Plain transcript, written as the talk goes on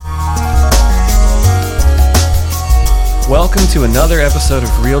Welcome to another episode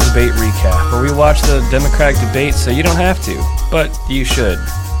of Real Debate Recap, where we watch the Democratic debates so you don't have to, but you should.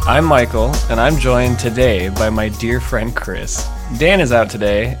 I'm Michael, and I'm joined today by my dear friend Chris. Dan is out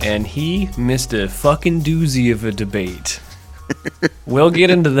today, and he missed a fucking doozy of a debate. We'll get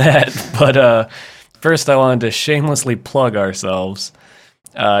into that, but first I wanted to shamelessly plug ourselves.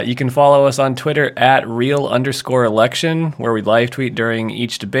 You can follow us on Twitter at real_election, where we live tweet during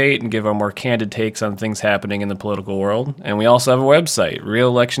each debate and give our more candid takes on things happening in the political world. And we also have a website,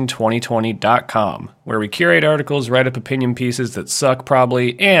 realelection2020.com, where we curate articles, write up opinion pieces that suck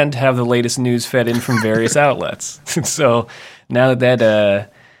probably, and have the latest news fed in from various outlets. So now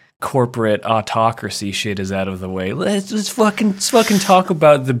that corporate autocracy shit is out of the way, let's fucking talk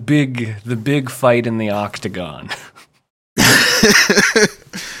about the big fight in the octagon.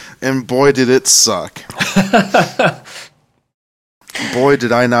 And boy, did it suck. Boy,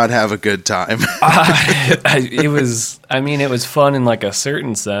 did I not have a good time. It was fun in like a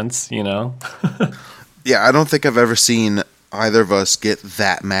certain sense, you know? Yeah, I don't think I've ever seen either of us get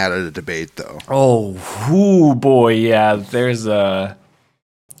that mad at a debate, though. Oh, boy, yeah. There's a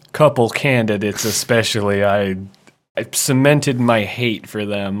couple candidates especially. I cemented my hate for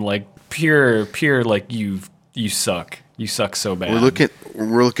them. Like, pure, like, you suck. You suck so bad.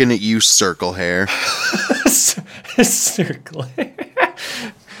 We're looking at you, circle hair. Circle hair.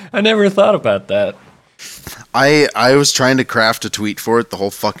 I never thought about that. I was trying to craft a tweet for it the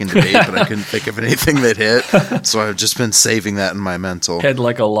whole fucking debate, but I couldn't think of anything that hit. So I've just been saving that in my mental. Head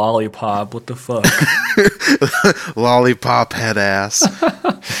like a lollipop. What the fuck? Lollipop head ass.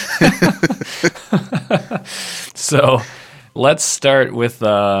 So let's start with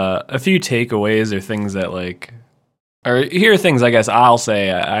a few takeaways or things that here are things I guess I'll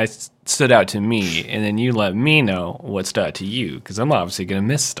say I stood out to me, and then you let me know what stood out to you, because I'm obviously going to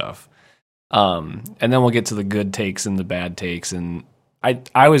miss stuff. And then we'll get to the good takes and the bad takes. And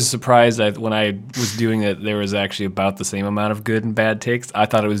I was surprised that when I was doing it, there was actually about the same amount of good and bad takes. I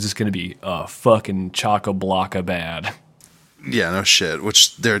thought it was just going to be fucking chock-a-block bad. Yeah, no shit,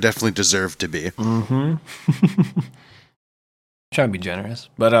 which there definitely deserved to be. Mm-hmm. Trying to be generous.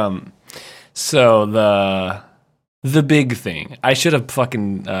 But, so the big thing. I should have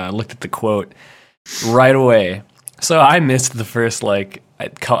fucking looked at the quote right away. So I missed the first, I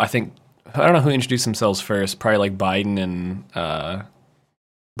think, I don't know who introduced themselves first, probably like Biden and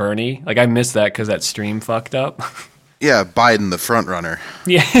Bernie. Like, I missed that because that stream fucked up. Yeah, Biden, the front runner.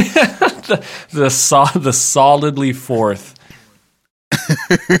 Yeah, the solidly fourth.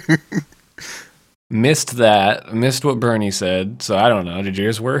 Missed that. Missed what Bernie said. So I don't know. Did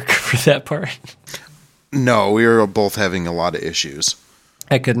yours work for that part? No, we were both having a lot of issues.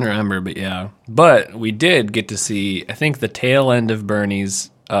 I couldn't remember, but yeah. But we did get to see, I think, the tail end of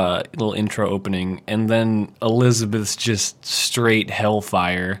Bernie's little intro opening, and then Elizabeth's just straight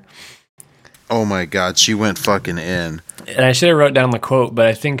hellfire. Oh my god, she went fucking in. And I should have wrote down the quote, but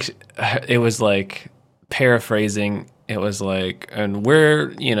I think it was like, paraphrasing, it was like, and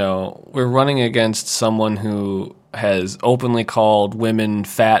we're running against someone who has openly called women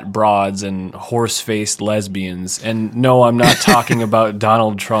fat broads and horse-faced lesbians. And no, I'm not talking about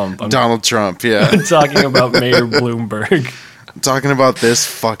Donald Trump. Donald Trump, yeah. I'm talking about Mayor Bloomberg. I'm talking about this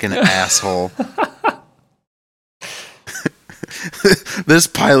fucking asshole. This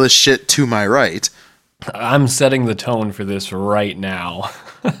pile of shit to my right. I'm setting the tone for this right now.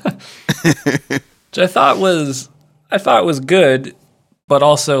 Which I thought was good, but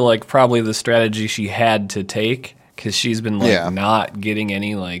also like probably the strategy she had to take, because she's been not getting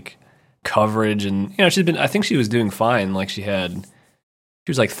any coverage, and I think she was doing fine. Like she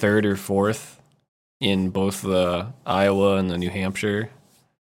was like third or fourth in both the Iowa and the New Hampshire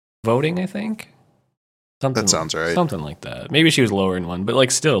voting, I think. That sounds right. Something like that. Maybe she was lower in one,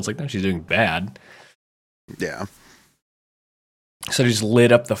 but still, it's like, no, she's doing bad. Yeah. So just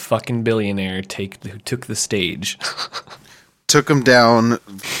lit up the fucking billionaire who took the stage. Took him down,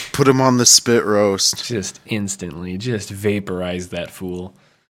 put him on the spit roast. Just instantly, just vaporized that fool.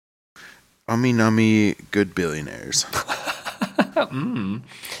 Ummy good billionaires.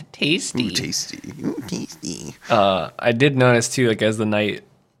 Tasty. Ooh, tasty. Ooh, tasty. I did notice too, as the night,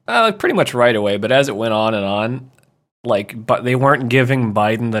 pretty much right away, but as it went on and on, but they weren't giving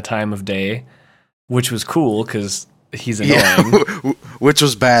Biden the time of day, which was cool because he's annoying. Yeah, which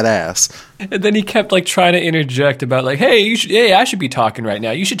was badass. And then he kept trying to interject about hey, I should be talking right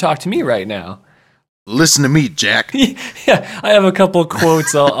now. You should talk to me right now. Listen to me, Jack. Yeah, I have a couple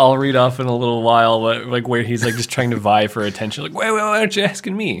quotes I'll read off in a little while, where he's just trying to vie for attention. Wait, why aren't you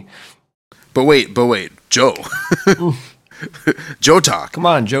asking me? But wait, Joe. Joe talk. Come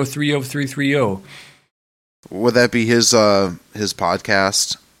on, Joe 30330. Would that be his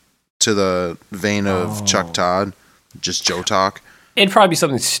podcast to the vein of Chuck Todd? Just Joe Talk? It'd probably be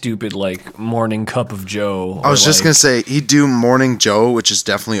something stupid like Morning Cup of Joe. I was just going to say, he'd do Morning Joe, which is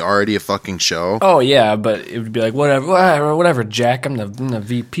definitely already a fucking show. Oh, yeah, but it would be like, whatever, Jack, I'm the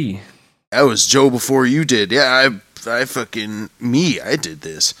VP. That was Joe before you did. Yeah, I did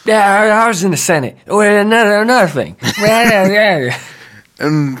this. Yeah, I was in the Senate. Wait, another thing.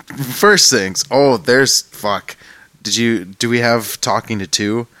 And first things, fuck. Do we have talking to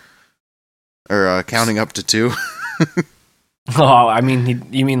two? Or counting up to two? Oh, I mean,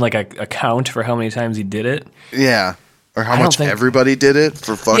 you mean like a count for how many times he did it? Yeah. Or how much everybody did it,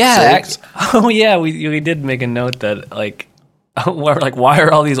 for fuck's sakes? Oh, yeah, we did make a note that, like, why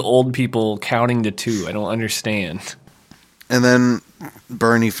are all these old people counting to two? I don't understand. And then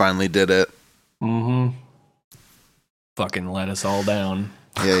Bernie finally did it. Mm-hmm. Fucking let us all down.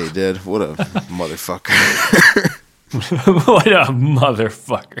 Yeah, he did. What a motherfucker. What a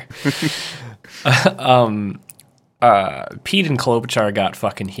motherfucker. Pete and Klobuchar got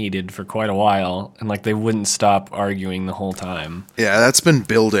fucking heated for quite a while, and like they wouldn't stop arguing the whole time. Yeah, that's been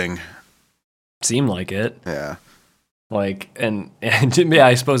building. Seemed like it. Yeah. Like, and yeah,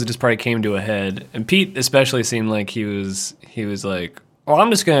 I suppose it just probably came to a head. And Pete especially seemed like he was like, well, I'm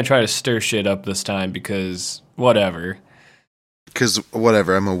just going to try to stir shit up this time because whatever. Because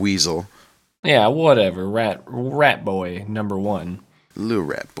whatever, I'm a weasel. Yeah, whatever. Rat boy, number one. Little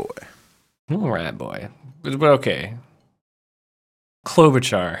rat boy. Little rat boy. But okay.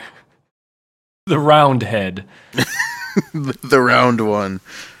 Klobuchar. The round head. The round one.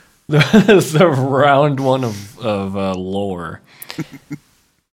 The round one of lore.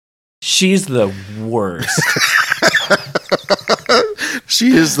 She's the worst.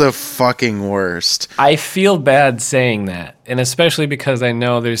 She is the fucking worst. I feel bad saying that, and especially because I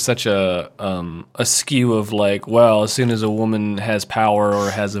know there's such a skew of like, well, as soon as a woman has power or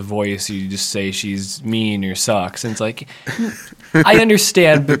has a voice, you just say she's mean or sucks. And it's like, I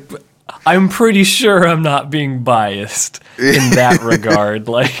understand, but I'm pretty sure I'm not being biased in that regard.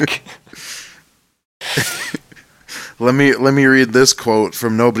 Like, let me read this quote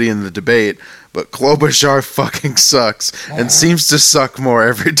from nobody in the debate. But Klobuchar fucking sucks and seems to suck more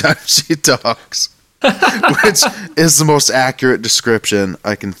every time she talks, which is the most accurate description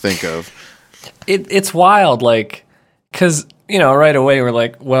I can think of. It's wild, like, because, you know, right away we're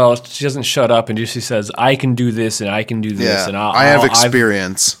like, well, she doesn't shut up and she says, I can do this and I can do this. Yeah, and I have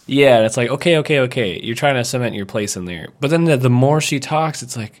experience. Yeah, and it's like, okay. You're trying to cement your place in there. But then the more she talks,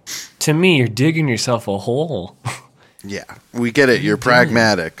 it's like, to me, you're digging yourself a hole. Yeah, we get it. You're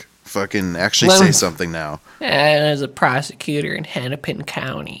pragmatic. Fucking actually say something now. As a prosecutor in Hennepin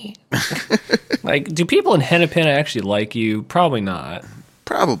County. Like, do people in Hennepin actually like you? Probably not.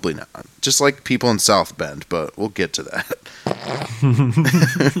 Probably not. Just like people in South Bend, but we'll get to that.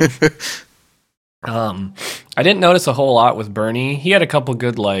 I didn't notice a whole lot with Bernie. He had a couple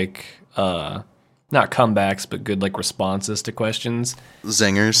good, like, not comebacks, but good, like, responses to questions.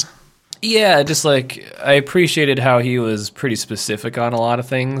 Zingers. Yeah, just like I appreciated how he was pretty specific on a lot of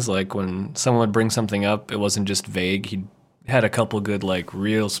things. Like when someone would bring something up, it wasn't just vague. He had a couple good, like,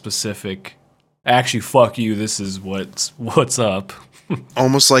 real specific. Actually, fuck you. This is what's up.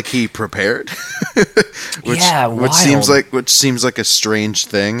 Almost like he prepared. Wild. Which seems like a strange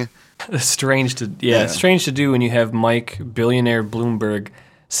thing. Strange to do when you have Mike, billionaire Bloomberg,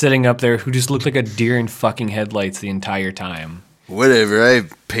 sitting up there who just looked like a deer in fucking headlights the entire time. Whatever, I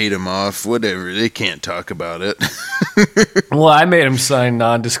paid him off. Whatever, they can't talk about it. Well, I made him sign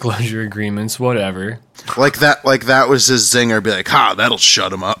non-disclosure agreements. Whatever. Like that was his zinger. Be like, ha, that'll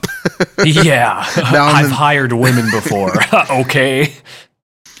shut him up. Yeah, I've hired women before. Okay.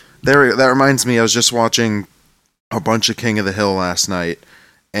 That reminds me. I was just watching a bunch of King of the Hill last night,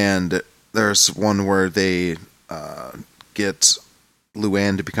 and there's one where they get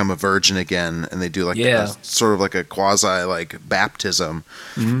Luann to become a virgin again, and they do like a, sort of like a quasi like baptism,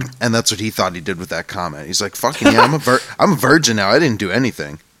 and that's what he thought he did with that comment. He's like, "Fucking yeah, I'm a virgin now. I didn't do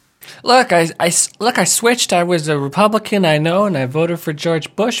anything." Look, I switched. I was a Republican, I know, and I voted for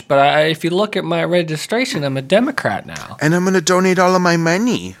George Bush. But if you look at my registration, I'm a Democrat now, and I'm gonna donate all of my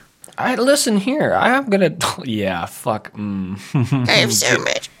money. Listen here. I'm gonna. Yeah, fuck. I have so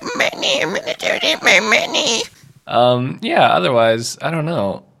much money. I'm gonna donate my money. Yeah, otherwise, I don't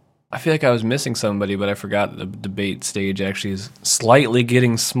know. I feel like I was missing somebody, but I forgot the debate stage actually is slightly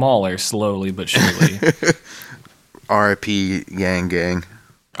getting smaller, slowly but surely. R.I.P. Yang Gang.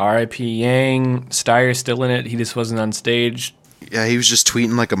 R.I.P. Yang. Steyer's still in it. He just wasn't on stage. Yeah, he was just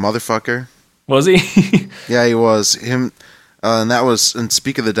tweeting like a motherfucker. Was he? Yeah, he was. And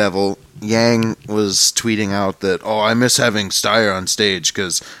speak of the devil, Yang was tweeting out that, oh, I miss having Steyer on stage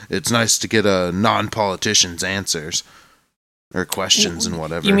because it's nice to get a non-politician's answers or questions and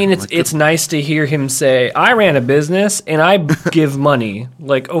whatever. You mean it's nice to hear him say, I ran a business and I give money.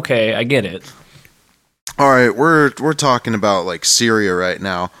 Like, okay, I get it. All right, we're talking about like Syria right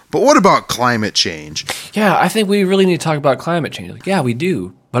now, but what about climate change? Yeah, I think we really need to talk about climate change. Like, yeah, we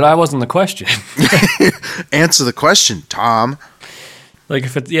do, but I wasn't the question. Answer the question, Tom. Like,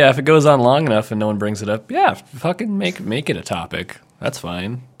 if it goes on long enough and no one brings it up, yeah, fucking make it a topic. That's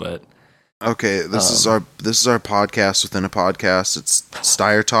fine. But okay, this is our podcast within a podcast. It's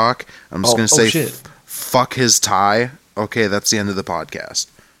Steyer Talk. I'm just gonna say, fuck his tie. Okay, that's the end of the podcast.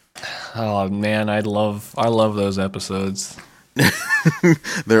 Oh man, I love those episodes.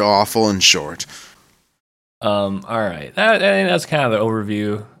 They're awful and short. All right, that's kind of the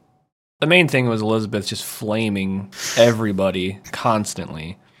overview. The main thing was Elizabeth just flaming everybody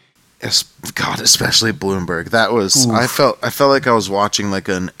constantly. God, especially Bloomberg. That was oof. I felt like I was watching like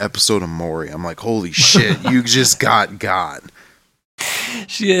an episode of Maury. I'm like, holy shit, you just got.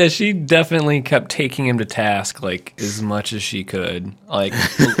 She definitely kept taking him to task like as much as she could. Like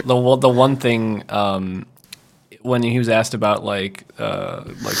the one thing when he was asked about like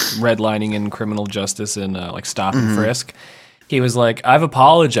redlining in criminal justice and like stop and frisk, he was like, "I've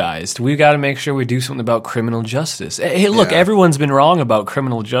apologized. We got to make sure we do something about criminal justice." Hey, look, everyone's been wrong about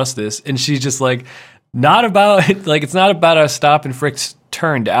criminal justice, and she's just like, not about like it's not about how stop and frisk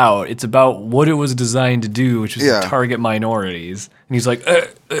turned out. It's about what it was designed to do, which was to target minorities. And he's like,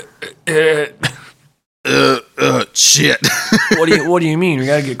 shit. What do you mean? We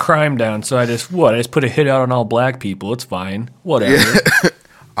gotta get crime down. So I just put a hit out on all black people. It's fine. Whatever. Yeah.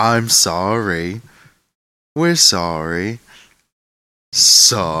 I'm sorry. We're sorry.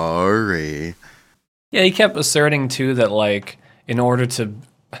 Sorry. Yeah, he kept asserting too that like in order to,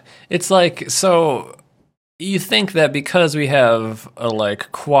 it's like so. You think that because we have a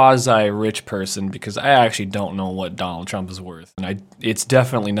like quasi-rich person, because I actually don't know what Donald Trump is worth, and it's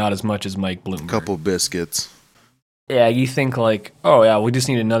definitely not as much as Mike Bloomberg. Couple biscuits. Yeah, you think like, oh yeah, we just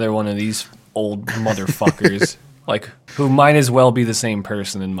need another one of these old motherfuckers, like who might as well be the same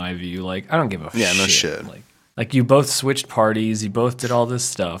person in my view. Like I don't give a shit. No shit. Like you both switched parties, you both did all this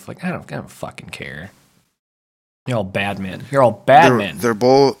stuff. Like I don't fucking care. You're all bad men. They're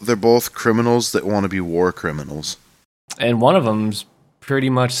both criminals that want to be war criminals. And one of them's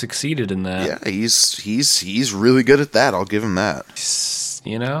pretty much succeeded in that. Yeah, he's really good at that. I'll give him that.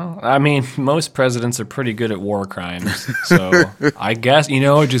 You know? I mean, most presidents are pretty good at war crimes. So I guess,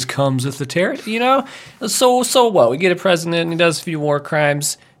 it just comes with the territory, So what? We get a president and he does a few war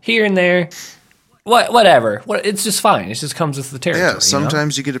crimes here and there. Whatever. It's just fine. It just comes with the territory. Yeah,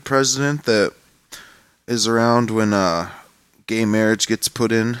 sometimes you get a president that is around when gay marriage gets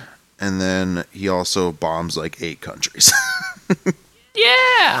put in, and then he also bombs like 8 countries.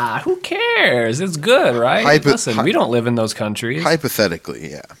 Yeah, who cares? It's good, right? Listen, we don't live in those countries.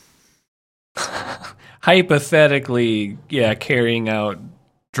 Hypothetically, yeah. Hypothetically, yeah, carrying out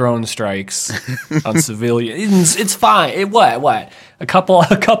drone strikes on civilians. It's fine. What? A couple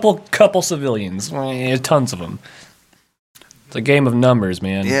civilians. Tons of them. It's a game of numbers,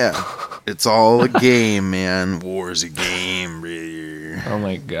 man. Yeah. It's all a game, man. War's a game, brother. Oh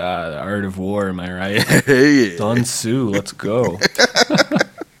my god, the art of war, am I right? Hey. Sun Tzu, let's go.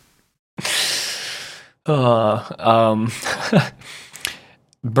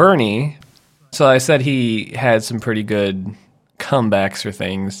 Bernie, so I said he had some pretty good comebacks for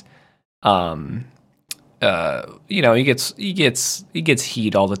things. He gets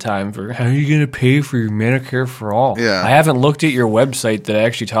heat all the time for how are you going to pay for your Medicare for all? Yeah. I haven't looked at your website that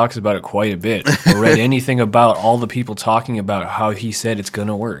actually talks about it quite a bit or read anything about all the people talking about how he said it's going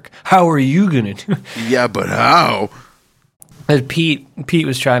to work. How are you going to do it? Yeah, but how? And Pete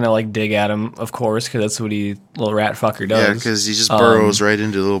was trying to like dig at him, of course, because that's what little rat fucker does. Yeah, because he just burrows right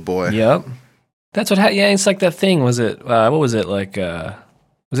into the little boy. Yep. That's what it's like that thing. Was it, what was it, like,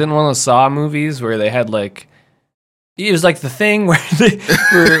 was it in one of the Saw movies where they had like, it was like the thing where they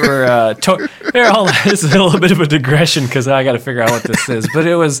were this is a little bit of a digression because I got to figure out what this is. But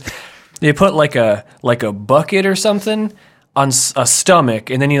it was, they put like a bucket or something on a stomach,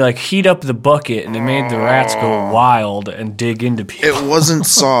 and then you like heat up the bucket, and it made the rats go wild and dig into people. It wasn't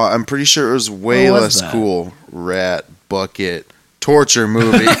Saw. I'm pretty sure it was way less cool. Rat bucket torture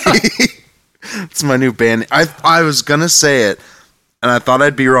movie. It's my new band. I was gonna say it, and I thought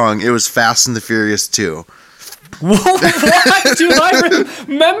I'd be wrong. It was Fast and the Furious 2. What? Do I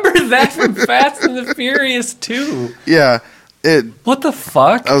remember that from Fast and the Furious 2? Yeah. What the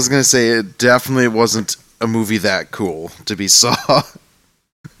fuck? I was going to say it definitely wasn't a movie that cool to be Saw.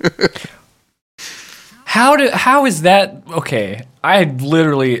 How is that? Okay, I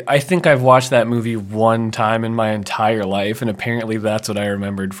think I've watched that movie one time in my entire life, and apparently that's what I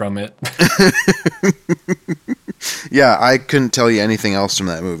remembered from it. Yeah, I couldn't tell you anything else from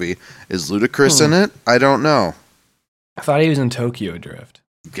that movie. Is Ludacris in it? I don't know. I thought he was in Tokyo Drift.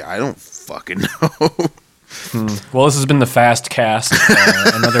 Yeah, I don't fucking know. Well, this has been the Fast Cast,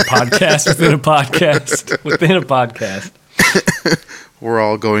 another podcast within a podcast within a podcast. We're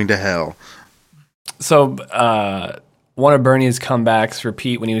all going to hell. So, one of Bernie's comebacks for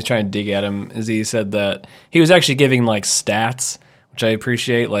Pete when he was trying to dig at him is he said that he was actually giving like stats, which I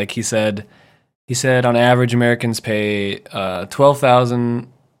appreciate. Like he said on average Americans pay $12,000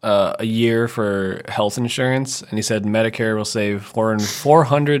 a year for health insurance, and he said Medicare will save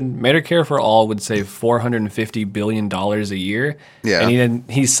Medicare for all would save $450 billion a year. Yeah, and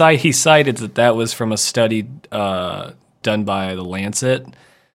he cited that was from a study done by the Lancet.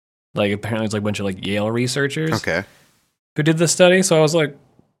 Like apparently it's like a bunch of like Yale researchers who did this study. So I was like,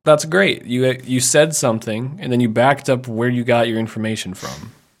 that's great. You said something and then you backed up where you got your information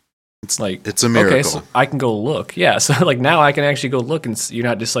from. It's like, it's a miracle. Okay, so I can go look. Yeah. So like now I can actually go look and you're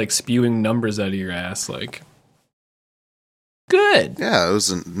not just like spewing numbers out of your ass. Like, good. Yeah. It was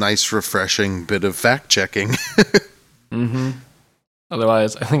a nice, refreshing bit of fact checking.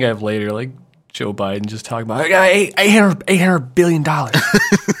 Otherwise, I think I have later like Joe Biden just talking about $800 billion.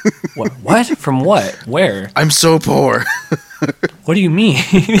 What? From what? Where? I'm so poor. What do you mean?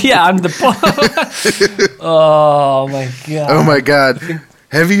 Yeah, I'm the poor. Oh my god. Oh my god.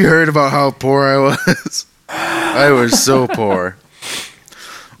 Have you heard about how poor I was? I was so poor.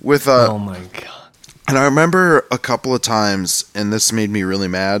 Oh my god. And I remember a couple of times, and this made me really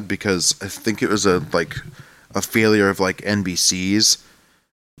mad because I think it was a failure of like NBC's,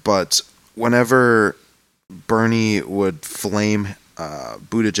 but whenever Bernie would flame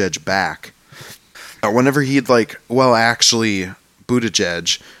Buttigieg back, whenever he'd actually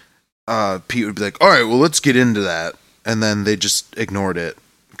Buttigieg, Pete would be like, all right, well, let's get into that. And then they just ignored it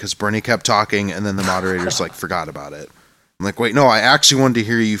because Bernie kept talking, and then the moderators forgot about it. I'm like, wait, no, I actually wanted to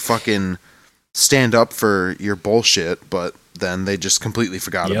hear you fucking stand up for your bullshit, but then they just completely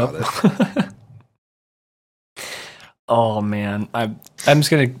forgot about it. Oh man, I'm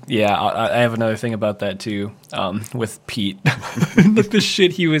just gonna I have another thing about that too. With Pete, like the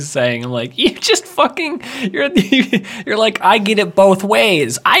shit he was saying. I'm like, you just fucking you're like, I get it both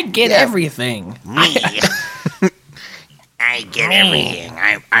ways. I get everything. I get everything.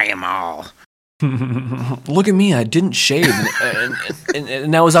 I am all. Look at me, I didn't shave,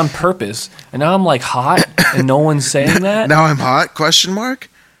 and that was on purpose. And now I'm like hot, and no one's saying that. Now I'm hot? Question mark.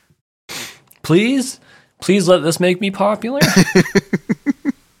 Please let this make me popular.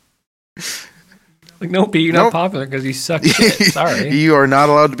 Like, no, Pete, you're not popular because you suck shit. Sorry. You are not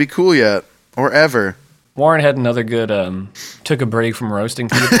allowed to be cool yet, or ever. Warren had another good, took a break from roasting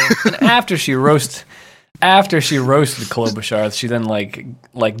people. And after she roasted Klobuchar, she then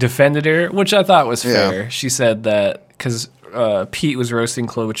like defended her, which I thought was fair. Yeah. She said that because Pete was roasting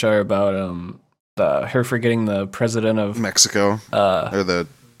Klobuchar about her forgetting the president of Mexico or the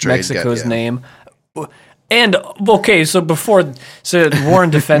Mexico's name. And okay, so Warren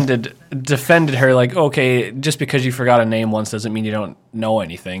defended her like, okay, just because you forgot a name once doesn't mean you don't know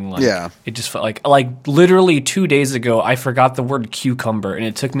anything. Like, it just felt like literally 2 days ago I forgot the word cucumber, and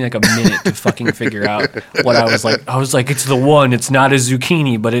it took me like a minute to fucking figure out what I was like. I was like, it's the one. It's not a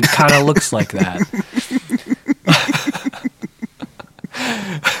zucchini, but it kind of looks like that.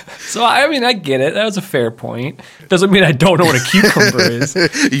 So I mean, I get it. That was a fair point. Doesn't mean I don't know what a cucumber is.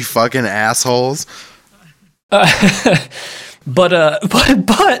 You fucking assholes. But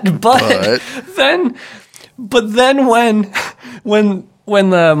then when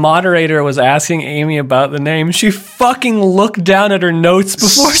the moderator was asking Amy about the name, she fucking looked down at her notes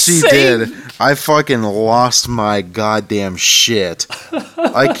before she did. I fucking lost my goddamn shit.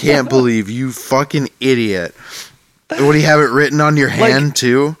 I can't believe you fucking idiot. What, do you have it written on your hand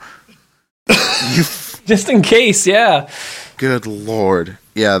too? Just in case, yeah. Good lord.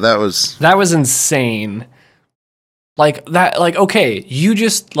 Yeah, that was insane. Like that, like, okay, you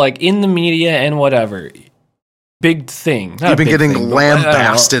just in the media and whatever. Big thing. You've been getting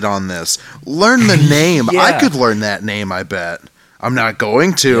lambasted on this. Learn the name. Yeah. I could learn that name, I bet. I'm not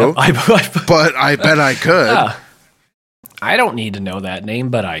going to, but I bet I could. Yeah. I don't need to know that name,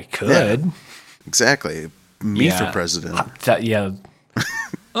 but I could. Yeah, exactly. Me for president.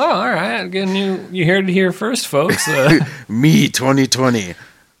 Oh, all right. Again, you heard it here first, folks. Me, 2020.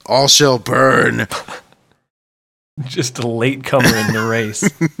 All shall burn. Just a latecomer in the race.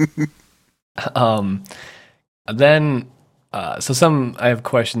 Then, I have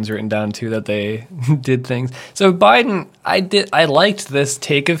questions written down too that they did things. So Biden, I liked this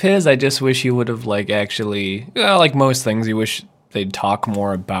take of his. I just wish he would have actually, like most things, you wish they'd talk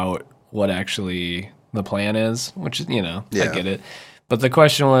more about what actually the plan is, which I get it. But the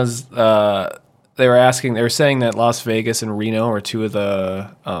question was, they were saying that Las Vegas and Reno are two of the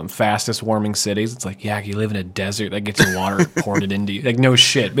fastest warming cities. It's like, yeah, you live in a desert that gets your water poured into you. Like, no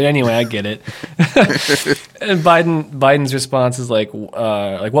shit. But anyway, I get it. And Biden's response is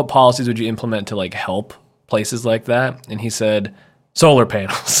what policies would you implement to help places like that? And he said, solar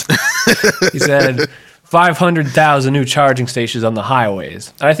panels. He said 500,000 new charging stations on the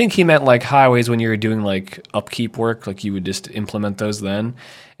highways. And I think he meant highways when you were doing upkeep work, you would just implement those then.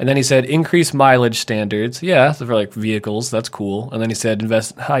 And then he said increase mileage standards. Yeah, so for vehicles, that's cool. And then he said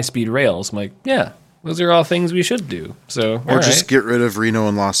invest in high-speed rails. I'm like, yeah, those are all things we should do. So, or just get rid of Reno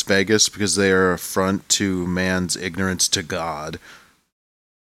and Las Vegas because they are a front to man's ignorance to God.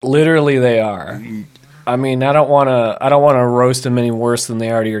 Literally, they are. I mean, I don't want to roast them any worse than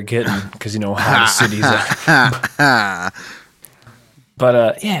they already are getting because how the cities are.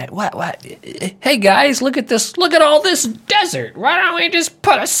 But yeah, what? Hey guys, look at this! Look at all this desert. Why don't we just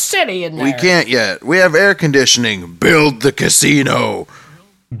put a city in there? We can't yet. We have air conditioning. Build the casino.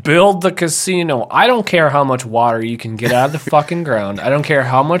 Build the casino. I don't care how much water you can get out of the fucking ground. I don't care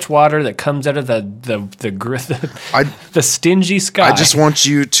how much water that comes out of the stingy sky. I just want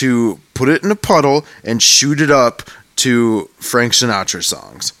you to put it in a puddle and shoot it up to Frank Sinatra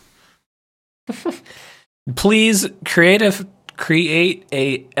songs. Please create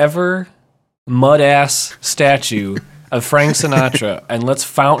a ever mud ass statue of Frank Sinatra, and let's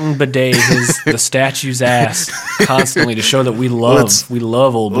fountain bidet the statue's ass constantly to show that we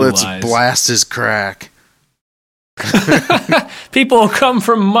love old Blue Eyes. Let's blast his crack. People come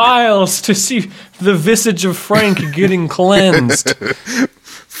from miles to see the visage of Frank getting cleansed.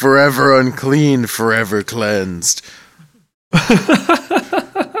 Forever unclean, forever cleansed.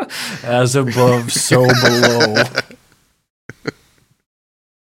 As above, so below.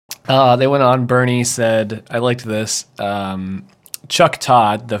 They went on. Bernie said, I liked this. Chuck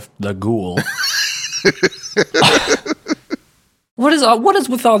Todd, the ghoul. What is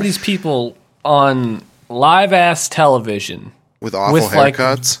with all these people on live ass television with awful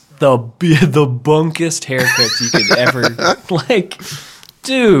haircuts? The bunkest haircuts you could ever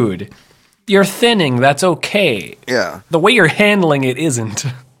dude, you're thinning. That's okay. Yeah. The way you're handling it isn't.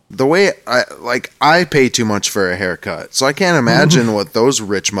 The way I pay too much for a haircut, so I can't imagine what those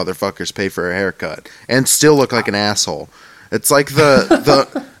rich motherfuckers pay for a haircut and still look like an asshole. It's like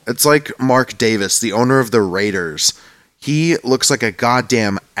it's like Mark Davis, the owner of the Raiders. He looks like a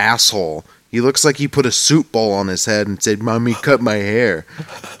goddamn asshole. He looks like he put a soup bowl on his head and said, "Mommy, cut my hair."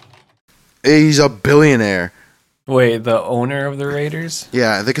 He's a billionaire. Wait, the owner of the Raiders?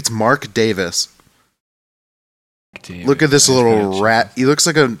 Yeah, I think it's Mark Davis. Look at this little rat. He looks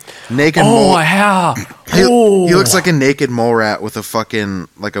like a naked mole. Oh, yeah. He looks like a naked mole rat with a fucking,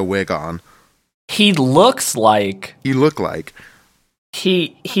 a wig on. He looks like... He looks like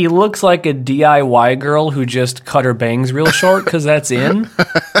a DIY girl who just cut her bangs real short because that's in.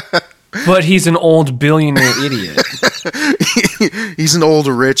 But he's an old billionaire idiot. He's an old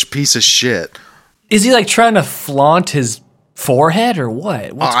rich piece of shit. Is he trying to flaunt his forehead or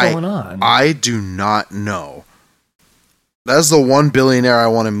what? What's going on? I do not know. That's the one billionaire I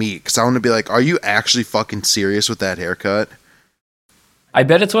want to meet, because I want to be like, are you actually fucking serious with that haircut? I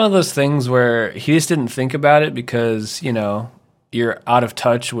bet it's one of those things where he just didn't think about it because, you're out of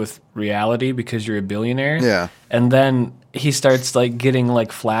touch with reality because you're a billionaire. Yeah. And then he starts, getting,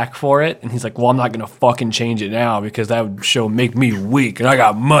 flack for it, and he's like, well, I'm not going to fucking change it now because that would make me weak, and I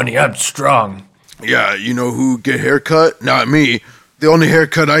got money, I'm strong. Yeah, you know who get haircut? Not me. The only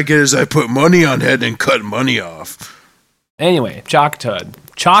haircut I get is I put money on head and cut money off. Anyway, Chalk Todd.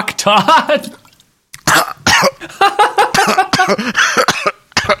 Chalk Todd!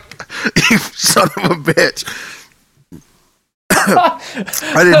 You son of a bitch.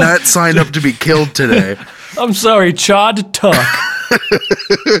 I did not sign up to be killed today. I'm sorry, Chod Tuck.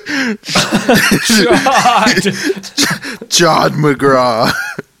 Chod McGraw.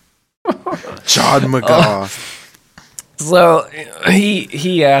 Chod McGraw. So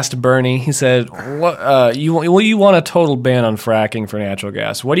he asked Bernie. He said, "What you want a total ban on fracking for natural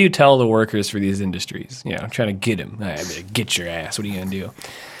gas? What do you tell the workers for these industries? I'm trying to get him. I mean, get your ass. What are you gonna do?"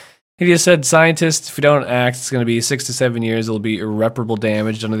 He just said, "Scientists, if we don't act, it's going to be 6 to 7 years. It'll be irreparable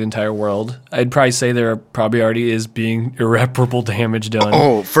damage done to the entire world." I'd probably say there probably already is being irreparable damage done.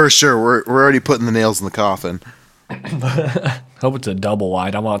 Oh, for sure. We're already putting the nails in the coffin. Hope it's a double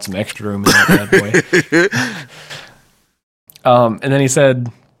wide. I want some extra room in that bad boy. And then he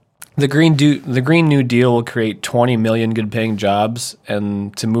said, the Green New Deal will create 20 million good-paying jobs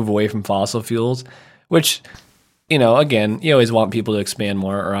and to move away from fossil fuels, which, again, you always want people to expand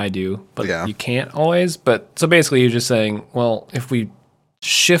more, or I do, but you can't always. But so basically, you're just saying, well, if we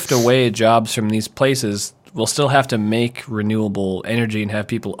shift away jobs from these places, we'll still have to make renewable energy and have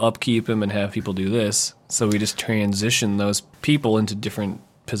people upkeep them and have people do this. So we just transition those people into different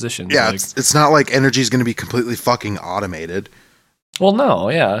positions. Yeah, it's not like energy is going to be completely fucking automated. Well, no,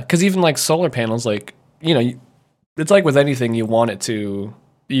 yeah, because even like solar panels, like, it's like with anything, you want it to,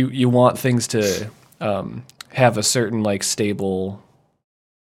 you want things to have a certain like stable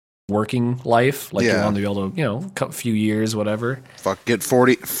working life, like you want to be able to, a few years, whatever. Fuck, get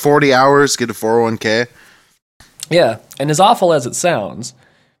 40 hours, get a 401k. Yeah, and as awful as it sounds,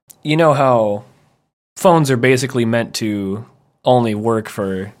 you know how phones are basically meant to only work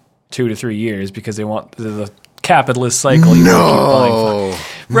for 2 to 3 years because they want the capitalist cycle. No.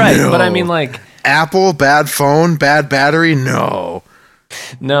 Right, no. but I mean, like... Apple, bad phone, bad battery, no.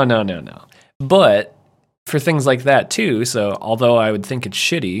 No. But for things like that, too, so although I would think it's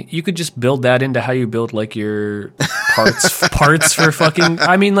shitty, you could just build that into how you build, like, your parts for fucking...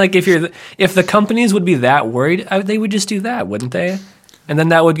 I mean, like, if the companies would be that worried, they would just do that, wouldn't they? And then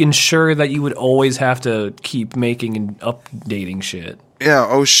that would ensure that you would always have to keep making and updating shit. Yeah,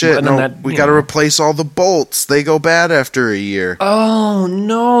 oh shit, we gotta replace all the bolts. They go bad after a year. Oh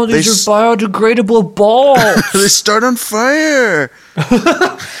no, these are biodegradable bolts. They start on fire.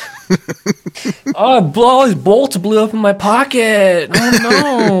 All these bolts blew up in my pocket. Oh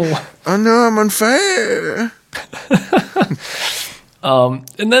no. Oh no, I'm on fire.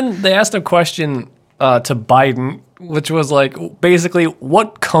 And then they asked a question to Biden, which was like, basically,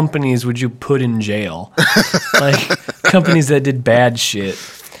 what companies would you put in jail? Like, companies that did bad shit.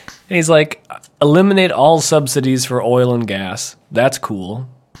 And he's like, eliminate all subsidies for oil and gas. That's cool.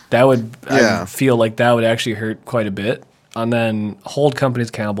 That would, I feel like that would actually hurt quite a bit. And then hold companies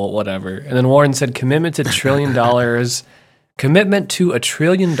accountable, whatever. And then Warren said, commitment to $1 trillion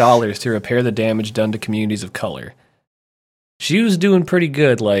to repair the damage done to communities of color. She was doing pretty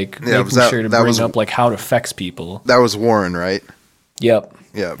good, like, making sure to bring up, like, how it affects people. That was Warren, right? Yep.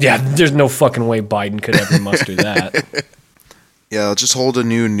 Yeah. Yeah, there's no fucking way Biden could ever muster that. Yeah, just hold a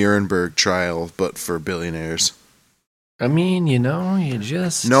new Nuremberg trial, but for billionaires. I mean, you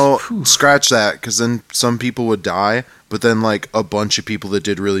just... No, scratch that, because then some people would die, but then, like, a bunch of people that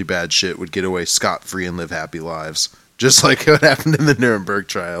did really bad shit would get away scot-free and live happy lives. Just like what happened in the Nuremberg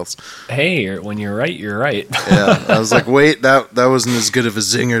trials. Hey, when you're right, you're right. Yeah, I was like, wait, that wasn't as good of a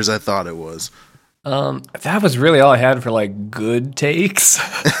zinger as I thought it was. That was really all I had for, like, good takes.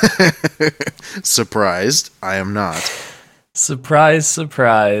 Surprised? I am not. Surprise.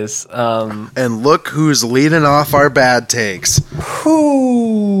 And look who's leading off our bad takes.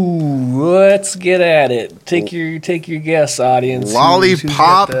 Let's get at it. Take your guess, audience.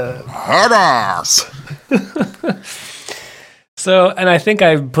 Lollipop head ass. So, and I think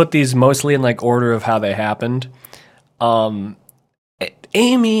I put these mostly in like order of how they happened.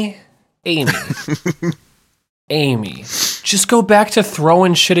 Amy, just go back to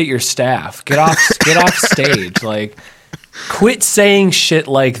throwing shit at your staff. Get off stage. Like, quit saying shit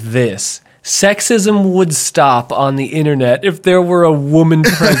like this. Sexism would stop on the internet if there were a woman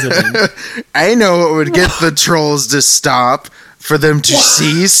president. I know what would get the trolls to stop, for them to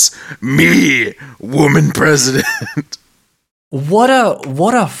cease. Me, woman president. What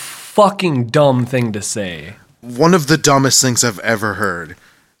a fucking dumb thing to say. One of the dumbest things I've ever heard.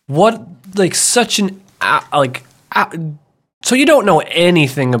 What, like, such an, so you don't know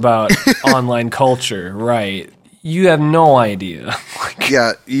anything about online culture, right? You have no idea.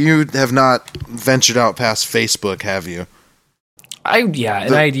 Yeah, you have not ventured out past Facebook, have you? And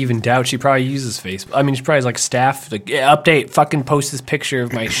I'd even doubt she probably uses Facebook. I mean, she probably like staff, like, update, fucking post this picture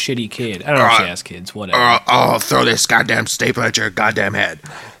of my shitty kid. I don't know if she has kids, whatever. I'll throw this goddamn staple at your goddamn head.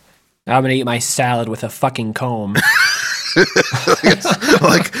 I'm gonna eat my salad with a fucking comb. like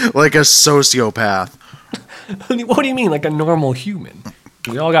a sociopath. What do you mean, like a normal human?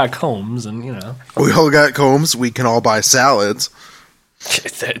 We all got combs, and we all got combs. We can all buy salads.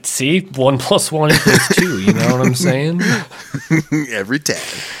 See, 1 + 1 = 2. You know what I'm saying? Every time.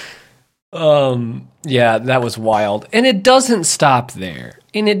 Yeah, that was wild, and it doesn't stop there.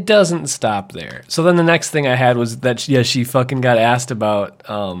 So then the next thing I had was that she fucking got asked about,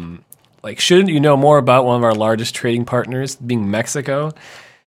 like, shouldn't you know more about one of our largest trading partners being Mexico?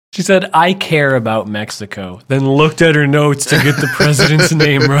 She said, I care about Mexico, then looked at her notes to get the president's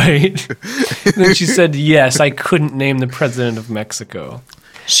name right. Then she said, yes, I couldn't name the president of Mexico.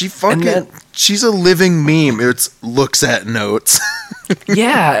 She's a living meme. It's looks at notes.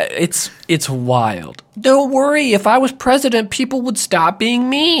 Yeah, it's wild. Don't worry, if I was president, people would stop being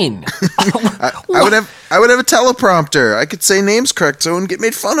mean. I would have a teleprompter. I could say names correct so I wouldn't get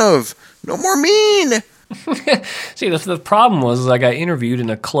made fun of. No more mean. See, the problem was, like, I interviewed in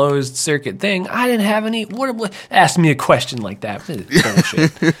a closed circuit thing. I didn't have any. What ask me a question like that?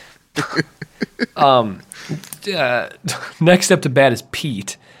 Bullshit. Next up to bat is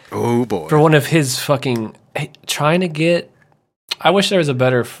Pete. Oh boy! For one of his fucking trying to get. I wish there was a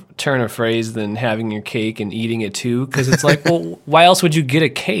better turn of phrase than having your cake and eating it too, because it's like, well, why else would you get a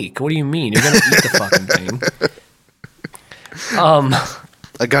cake? What do you mean? You're gonna eat the fucking thing.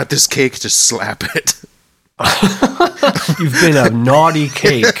 I got this cake to slap it. You've been a naughty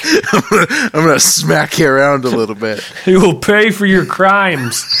cake. I'm gonna smack you around a little bit. You will pay for your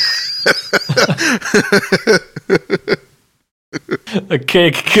crimes. A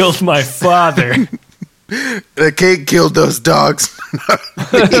cake killed my father. The cake killed those dogs.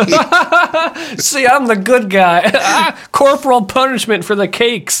 See, I'm the good guy. Corporal punishment for the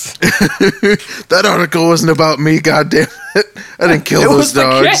cakes. That article wasn't about me, goddamn it. I didn't kill those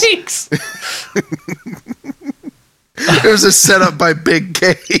dogs. It was the cakes. It was a setup by Big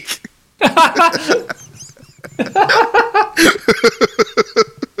Cake.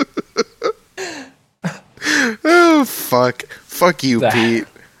 Oh, fuck. Fuck you, Pete.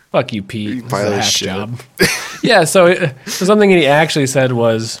 Fuck you, Pete. You pile of hack shit. job. Yeah, so something that he actually said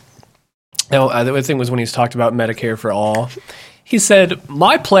was, the thing was when he's talked about Medicare for all. He said,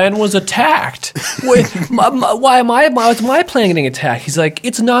 my plan was attacked. Wait, why was my plan getting attacked? He's like,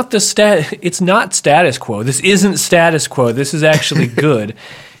 it's not status quo. This isn't status quo. This is actually good.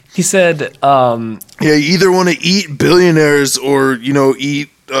 He said, yeah, you either want to eat billionaires or, eat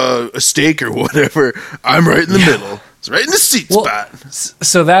a steak or whatever. I'm right in the middle. It's right in the seat spot.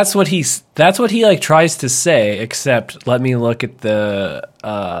 So that's what he like tries to say, except let me look at the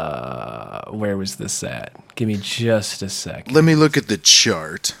where was this at? Give me just a second. Let me look at the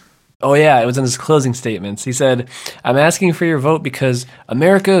chart. Oh yeah, it was in his closing statements. He said, I'm asking for your vote because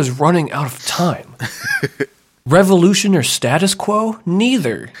America is running out of time. Revolution or status quo?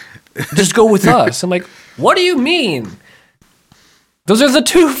 Neither. Just go with us. I'm like, what do you mean? Those are the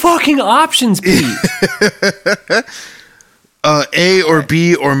two fucking options, Pete. A or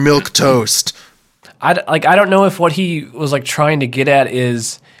B or milk toast. I don't know if what he was like trying to get at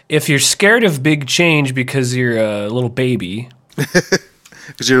is if you're scared of big change because you're a little baby,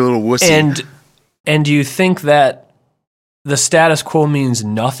 because you're a little wussy, and you think that the status quo means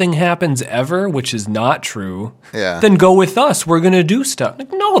nothing happens ever, which is not true. Yeah. Then go with us. We're gonna do stuff.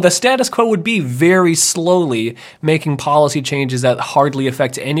 Like, no, the status quo would be very slowly making policy changes that hardly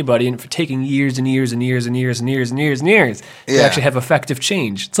affect anybody, and for taking years and years and years and years and years and years and years to actually have effective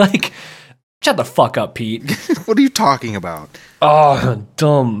change. It's like, shut the fuck up, Pete. What are you talking about? Oh,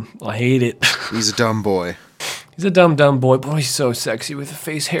 dumb. I hate it. He's a dumb boy. He's a dumb boy. Boy, he's so sexy with a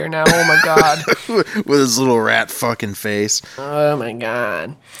face hair now. Oh, my God. With his little rat fucking face. Oh, my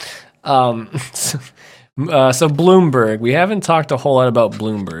God. So Bloomberg. We haven't talked a whole lot about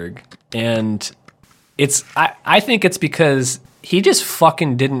Bloomberg. And I think it's because he just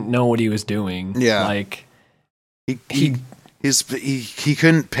fucking didn't know what he was doing. Yeah. Like, he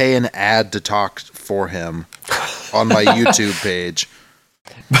couldn't pay an ad to talk for him on my YouTube page.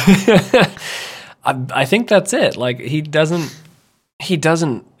 I think that's it. Like, he doesn't, I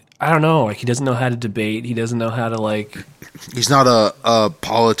don't know, like, he doesn't know how to debate. He doesn't know how to, like... He's not a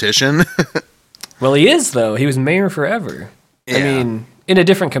politician. Well, he is, though. He was mayor forever. Yeah. I mean, in a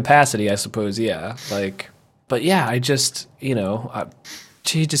different capacity, I suppose, yeah. Like, but yeah, he just didn't know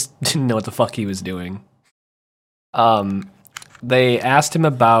what the fuck he was doing. They asked him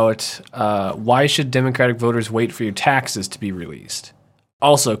about why should Democratic voters wait for your taxes to be released?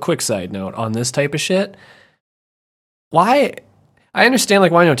 Also, quick side note on this type of shit. Why? I understand,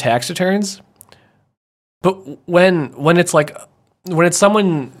 like, why no tax returns, but when it's like when it's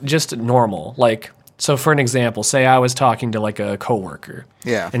someone just normal, like, so for an example, say I was talking to like a coworker,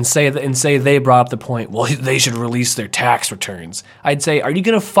 and say they brought up the point, well, they should release their tax returns. I'd say, are you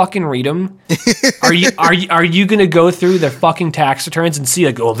gonna fucking read them? Are you gonna go through their fucking tax returns and see,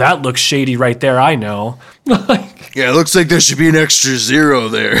 like, oh, that looks shady right there? I know. Yeah, it looks like there should be an extra zero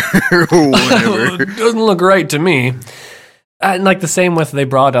there or whatever. It doesn't look right to me. And like the same with, they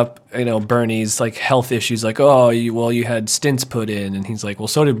brought up, Bernie's like health issues, like, you had stents put in, and he's like, well,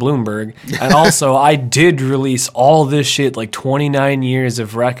 so did Bloomberg. And also, I did release all this shit, like 29 years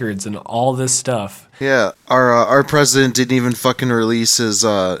of records and all this stuff. Yeah, our president didn't even fucking release his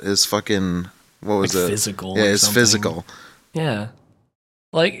fucking, what was like it? Physical. Yeah, or his something. physical. Yeah.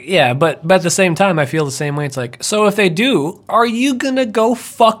 Like, yeah, but at the same time, I feel the same way. It's like, so if they do, are you gonna go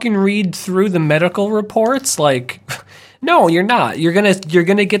fucking read through the medical reports? Like, no, you're not. You're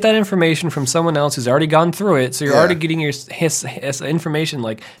gonna get that information from someone else who's already gone through it. So you're already getting his information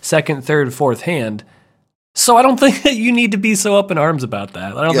like second, third, fourth hand. So I don't think that you need to be so up in arms about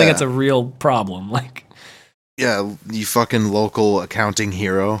that. I don't think it's a real problem. Like, yeah, you fucking local accounting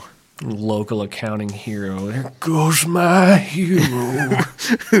hero. Local accounting hero. There goes my hero.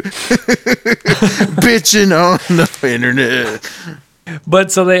 Bitching on the internet.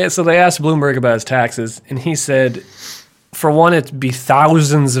 But so they asked Bloomberg about his taxes, and he said, for one, it'd be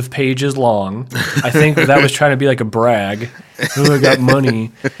thousands of pages long. I think that was trying to be like a brag. Oh, I got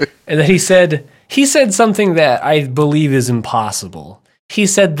money. And then he said something that I believe is impossible. He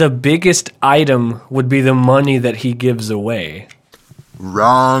said the biggest item would be the money that he gives away.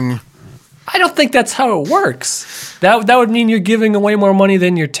 Wrong. I don't think that's how it works. That would mean you're giving away more money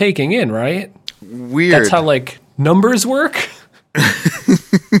than you're taking in, right? Weird. That's how, like, numbers work?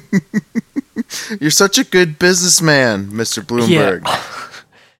 You're such a good businessman, Mr. Bloomberg. Yeah.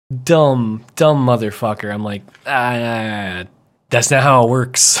 Dumb motherfucker. I'm like, that's not how it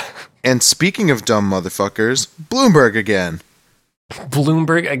works. And speaking of dumb motherfuckers, Bloomberg again.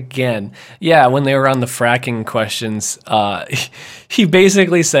 Bloomberg again. Yeah, when they were on the fracking questions, he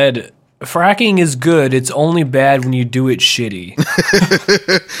basically said, fracking is good, it's only bad when you do it shitty.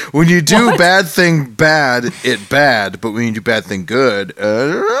 When you do bad thing bad, it bad, but when you do bad thing good,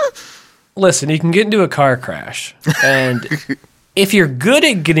 Listen, you can get into a car crash, and if you're good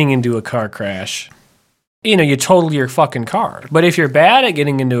at getting into a car crash, you total your fucking car. But if you're bad at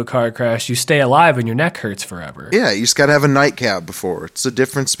getting into a car crash, you stay alive and your neck hurts forever. Yeah, you just gotta have a nightcap before. It's the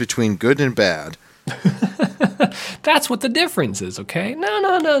difference between good and bad. That's what the difference is, okay?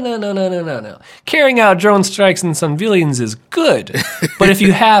 No. Carrying out drone strikes in civilians is good. But if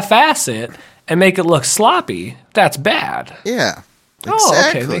you half-ass it and make it look sloppy, that's bad. Yeah. Exactly. Oh,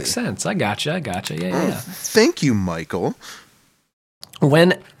 okay, makes sense. I gotcha. Yeah. Thank you, Michael.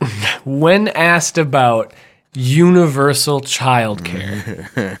 When asked about universal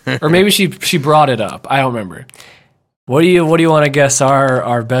childcare, or maybe she brought it up. I don't remember. What do you want to guess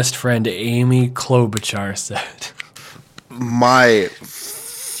our best friend Amy Klobuchar said? My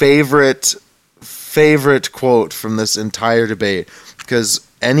favorite quote from this entire debate, because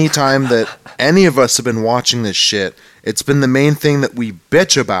anytime that any of us have been watching this shit, it's been the main thing that we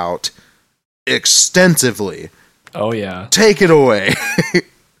bitch about extensively. Oh, yeah. Take it away.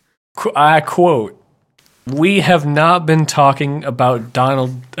 I quote, "We have not been talking about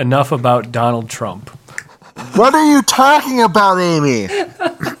enough about Donald Trump." What are you talking about, Amy?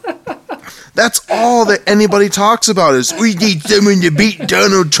 That's all that anybody talks about is, we need someone to beat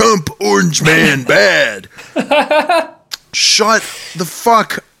Donald Trump, orange man, bad. Shut the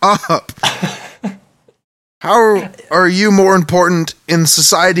fuck up. How are you more important in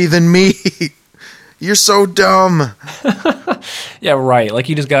society than me? You're so dumb. Yeah, right. Like,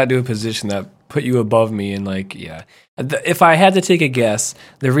 you just got into a position that put you above me, and like, yeah. If I had to take a guess,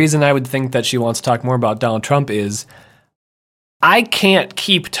 the reason I would think that she wants to talk more about Donald Trump is I can't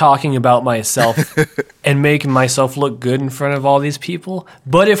keep talking about myself and making myself look good in front of all these people.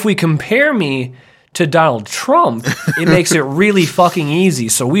 But if we compare me to Donald Trump, it makes it really fucking easy.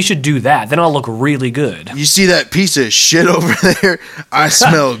 So we should do that. Then I'll look really good. You see that piece of shit over there? I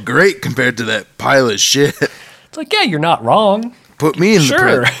smell great compared to that pile of shit. It's like, yeah, you're not wrong. Put me in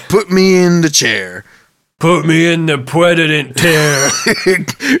put me in the chair. Put me in the president chair.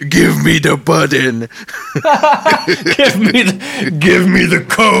 Give me the button. give me the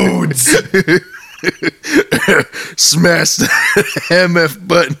codes. Smash the MF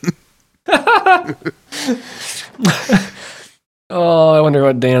button. Oh, I wonder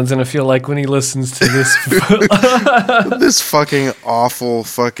what Dan's gonna feel like when he listens to this. This fucking awful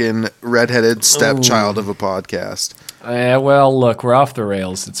fucking redheaded stepchild of a podcast. Well, look, we're off the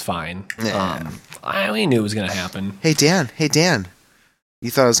rails. It's fine. Yeah. We knew it was gonna happen. Hey, Dan. You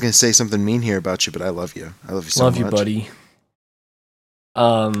thought I was gonna say something mean here about you, but I love you. I love you so much. Love you, buddy.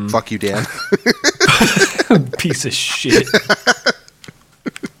 Fuck you, Dan. Piece of shit.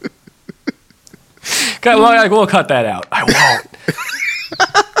 We'll cut that out. I won't.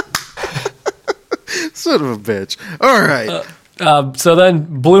 Son of a bitch. All right. So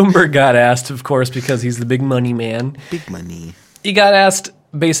then Bloomberg got asked, of course, because he's the big money man. Big money. He got asked,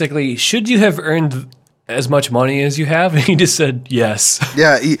 basically, should you have earned as much money as you have? And he just said, yes.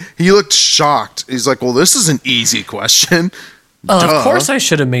 Yeah, he looked shocked. He's like, well, this is an easy question. Of course I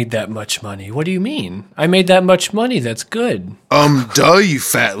should have made that much money. What do you mean? I made that much money. That's good. Duh, you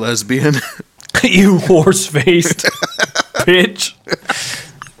fat lesbian. You horse-faced bitch.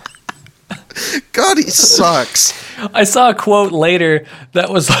 God, he sucks. I saw a quote later that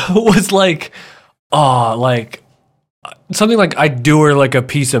was like, something like, I do her like a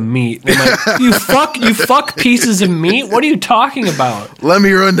piece of meat. And I'm like, you fuck pieces of meat? What are you talking about? Let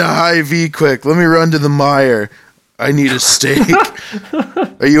me run to Hy-Vee quick. Let me run to the Meijer. I need a steak.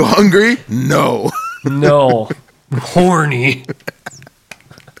 Are you hungry? No. No. Horny.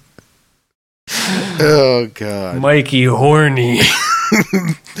 Oh, God. Mikey horny.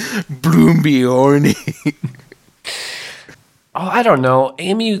 Bloomby horny. Oh, I don't know.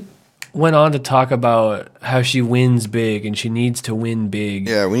 Amy went on to talk about how she wins big and she needs to win big.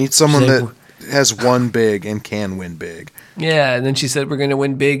 Yeah, we need someone She's that like, has won big and can win big. yeah, and then she said, we're going to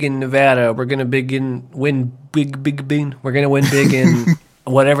win big in Nevada. We're going to win big. We're going to win big in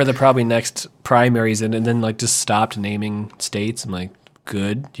whatever the probably next primaries in, and then like just stopped naming states. I'm like,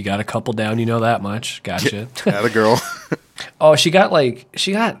 good. You got a couple down. You know that much. Gotcha. Had a girl. Oh, she got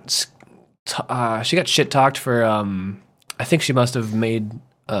shit talked for, I think she must have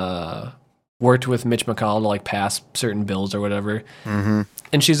worked with Mitch McConnell to like pass certain bills or whatever. Mm-hmm.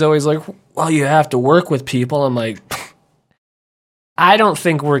 And she's always like, well, you have to work with people. I'm like, I don't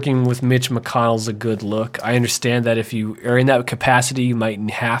think working with Mitch McConnell's a good look. I understand that if you are in that capacity, you might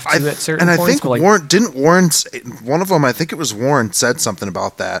have to at certain points. And I think one of them, I think it was Warren, said something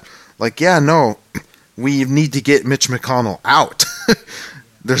about that. Like, yeah, no, we need to get Mitch McConnell out.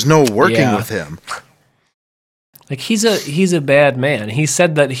 There's no working with him. Like he's a bad man. He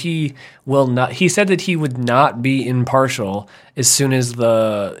said that he would not be impartial as soon as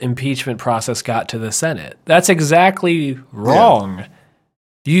the impeachment process got to the Senate. That's exactly wrong. Yeah.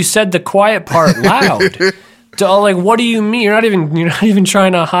 You said the quiet part loud. Like, what do you mean? You're not even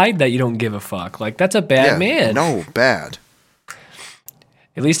trying to hide that you don't give a fuck. Like, that's a bad man. No, bad.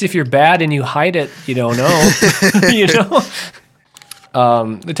 At least if you're bad and you hide it, you don't know. You know?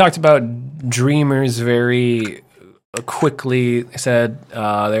 They talked about Dreamers very quickly. They said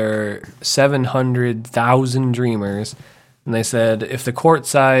there are 700,000 Dreamers. And they said, if the court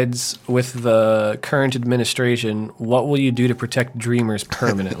sides with the current administration, what will you do to protect Dreamers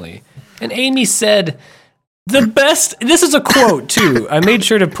permanently? And Amy said, the best, this is a quote too. I made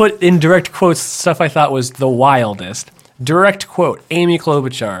sure to put in direct quotes stuff I thought was the wildest. Direct quote, Amy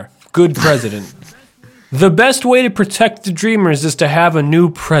Klobuchar, good president. The best way to protect the Dreamers is to have a new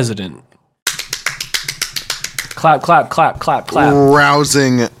president. Clap, clap, clap, clap, clap.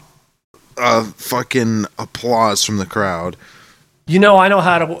 Rousing fucking applause from the crowd. You know, I know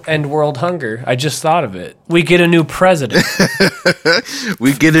how to end world hunger. I just thought of it. We get a new president.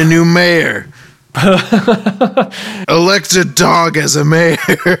 We get a new mayor. Elect a dog as a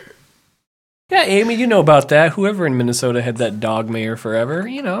mayor. Yeah, Amy, you know about that. Whoever in Minnesota had that dog mayor forever,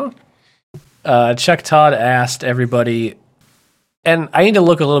 you know. Chuck Todd asked everybody, and I need to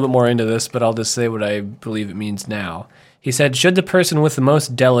look a little bit more into this, but I'll just say what I believe it means now. He said, should the person with the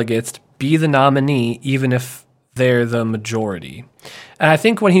most delegates be the nominee, even if they're the majority? And I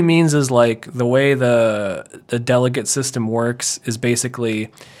think what he means is like the way the delegate system works is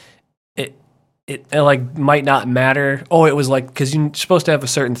basically it like might not matter. Oh, it was like because you're supposed to have a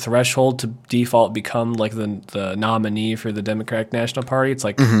certain threshold to default become like the nominee for the Democratic National Party. It's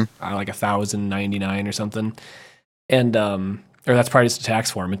like like 1,099 or something, and or that's probably just a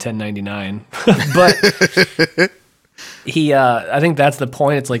tax form, a 1099. But he, I think that's the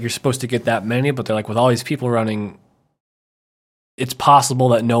point. It's like you're supposed to get that many, but they're like with all these people running, it's possible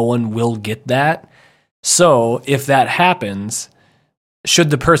that no one will get that. So if that happens, should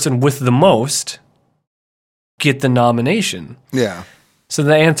the person with the most get the nomination? Yeah. So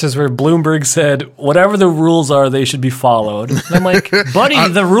the answers were Bloomberg said, whatever the rules are, they should be followed. And I'm like, buddy,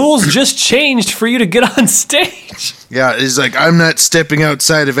 the rules just changed for you to get on stage. Yeah, he's like, I'm not stepping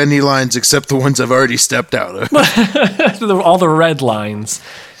outside of any lines except the ones I've already stepped out of. All the red lines.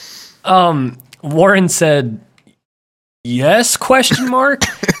 Warren said, yes, question mark.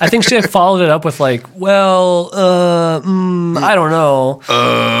 I think she had followed it up with like, well, I don't know.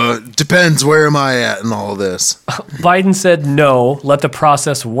 Depends where am I at in all this. Biden said no, let the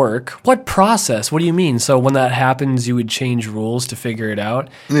process work. What process? What do you mean? So when that happens, you would change rules to figure it out?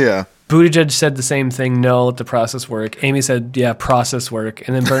 Yeah. Buttigieg said the same thing, no, let the process work. Amy said, yeah, process work.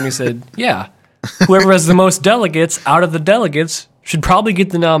 And then Bernie said, yeah, whoever has the most delegates out of the delegates should probably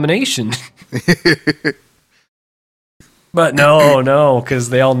get the nomination. But no, because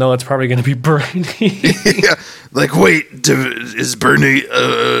they all know it's probably going to be Bernie. Yeah, like, wait, is Bernie,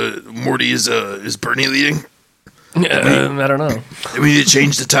 Morty, is Bernie leading? I don't know. We need to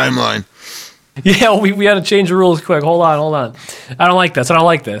change the timeline. Yeah, we had to change the rules quick. Hold on. I don't like this.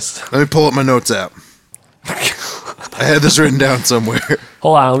 Let me pull up my notes app. I had this written down somewhere.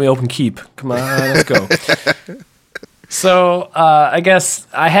 Hold on, let me open Keep. Come on, let's go. So, I guess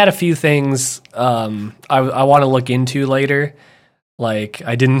I had a few things I want to look into later. Like,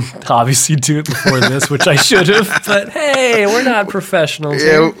 I didn't obviously do it before this, which I should have. But hey, we're not professionals.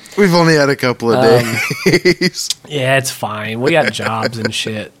 Yeah, we've only had a couple of days. Yeah, it's fine. We got jobs and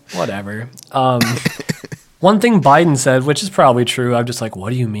shit. Whatever. One thing Biden said, which is probably true, I'm just like,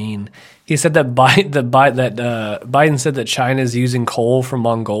 what do you mean? He said that Biden said that China's using coal from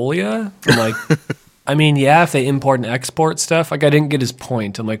Mongolia. I'm like, I mean, yeah, if they import and export stuff. Like, I didn't get his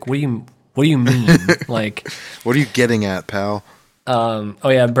point. I'm like, what do you mean? Like, what are you getting at, pal? Oh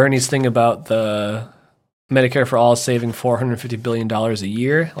yeah, Bernie's thing about the Medicare for All saving $450 billion a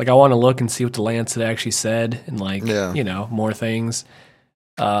year. Like, I want to look and see what the Lancet actually said, and more things.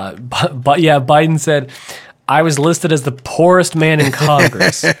 But yeah, Biden said, I was listed as the poorest man in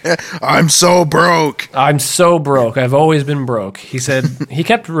Congress. I'm so broke. I've always been broke. He said, he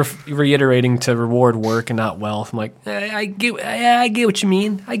kept reiterating to reward work and not wealth. I'm like, I get what you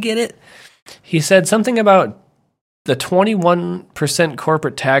mean. I get it. He said something about the 21%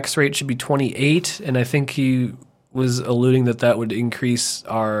 corporate tax rate should be 28, and I think he was alluding that would increase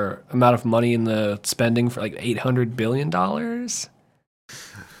our amount of money in the spending for like $800 billion.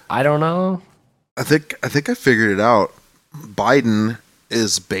 I don't know. I think I figured it out. Biden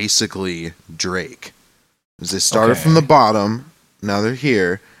is basically Drake. They started from the bottom, now they're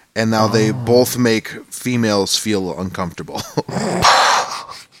here, and now they both make females feel uncomfortable.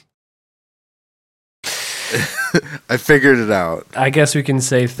 I figured it out. I guess we can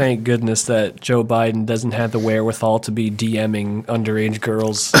say thank goodness that Joe Biden doesn't have the wherewithal to be DMing underage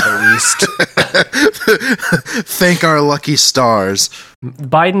girls, at least. Thank our lucky stars.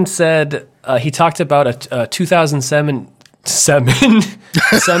 Biden said he talked about a 2007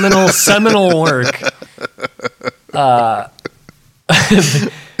 seminal work.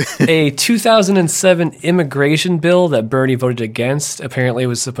 A 2007 immigration bill that Bernie voted against apparently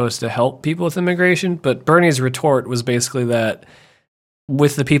was supposed to help people with immigration, but Bernie's retort was basically that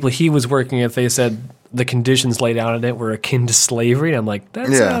with the people he was working with, they said the conditions laid out in it were akin to slavery. And I'm like,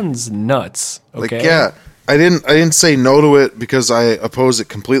 that sounds nuts. Okay. Like, yeah, I didn't say no to it because I oppose it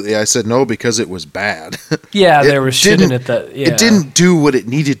completely. I said no because it was bad. Yeah, there was shit in it that it didn't do what it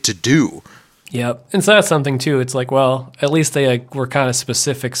needed to do. Yep. And so that's something, too. It's like, well, at least they were kind of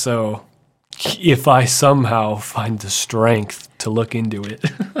specific, so if I somehow find the strength to look into it,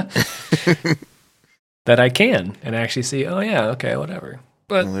 that I can and actually see, oh, yeah, okay, whatever.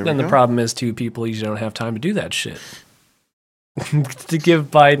 But then the problem is, too, people usually don't have time to do that shit. To give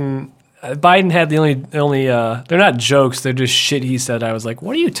Biden had the only they're not jokes, they're just shit he said. I was like,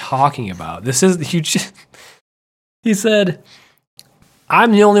 what are you talking about? This is huge. He said,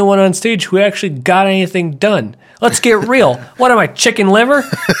 I'm the only one on stage who actually got anything done. Let's get real. What am I, chicken liver?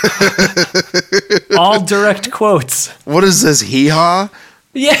 All direct quotes. What is this, hee-haw?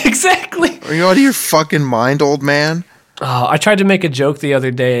 Yeah, exactly. Are you out of your fucking mind, old man? I tried to make a joke the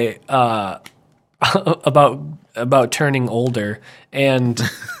other day about turning older, and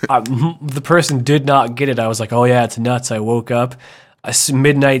the person did not get it. I was like, oh yeah, it's nuts. I woke up.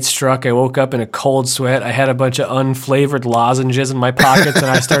 Midnight struck. I woke up in a cold sweat. I had a bunch of unflavored lozenges in my pockets, and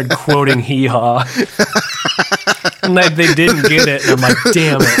I started quoting hee-haw. And they didn't get it, and I'm like,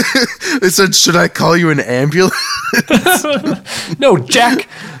 damn it. They said, should I call you an ambulance? No, Jack.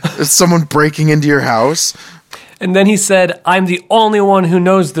 Is someone breaking into your house? And then he said, I'm the only one who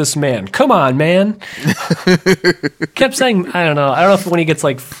knows this man. Come on, man. Kept saying, I don't know if when he gets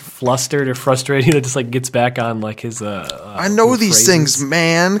like flustered or frustrated, he just like gets back on like his I know these things,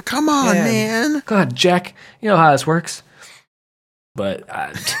 man. Come on, man. Come on, Jack. You know how this works. But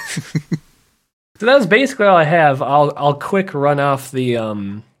so that was basically all I have. I'll quick run off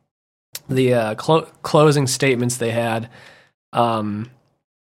the closing statements they had.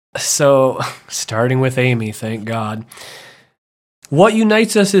 So, starting with Amy, thank God. What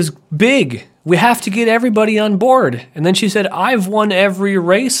unites us is big. We have to get everybody on board. And then she said, I've won every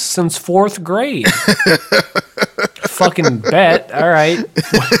race since 4th grade. Fucking bet. All right.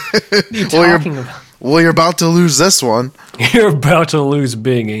 What are you talking about? Well, you're about to lose this one. You're about to lose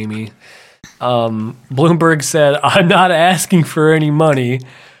big, Amy. Bloomberg said, I'm not asking for any money,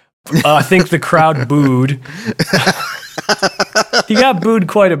 I think the crowd booed. He got booed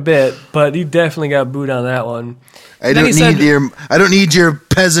quite a bit, but he definitely got booed on that one. I don't need your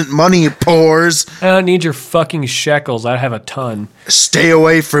peasant money, pores. I don't need your fucking shekels. I have a ton. Stay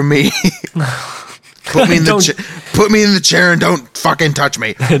away from me. Put me in the chair and don't fucking touch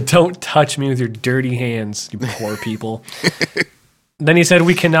me. Don't touch me with your dirty hands, you poor people. Then he said,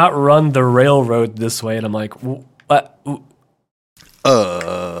 we cannot run the railroad this way. And I'm like, what?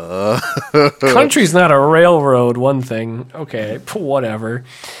 Country's not a railroad, one thing. Okay, whatever.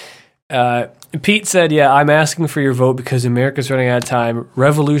 Pete said, yeah, I'm asking for your vote because America's running out of time.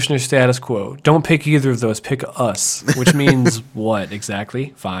 Revolution or status quo. Don't pick either of those. Pick us. Which means what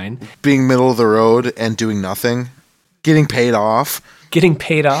exactly? Fine. Being middle of the road and doing nothing. Getting paid off. Getting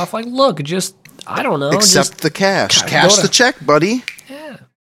paid off? Like, look, just, I don't know. Accept the cash. Cash the check, buddy. Yeah.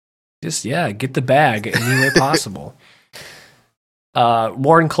 Just, get the bag any way possible.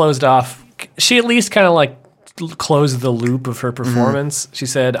 Warren closed off. She at least kind of like closed the loop of her performance. She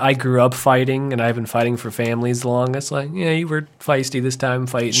said, I grew up fighting and I've been fighting for families the longest. Like, yeah, you were feisty this time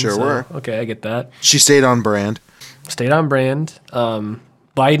fighting. Sure were. Okay, I get that. She stayed on brand.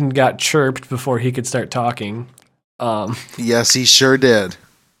 Biden got chirped before he could start talking. Yes, he sure did.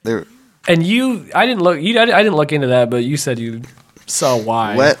 And I didn't look into that, but you said you saw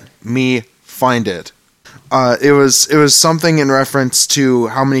why. Let me find it. It was something in reference to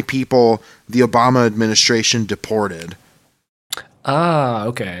how many people the Obama administration deported. Ah,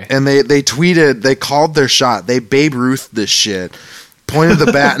 okay. And they tweeted, they called their shot. They Babe Ruth this shit, pointed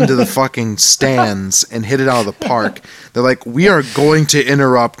the bat into the fucking stands and hit it out of the park. They're like, we are going to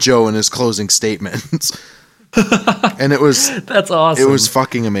interrupt Joe in his closing statements. And that's awesome. It was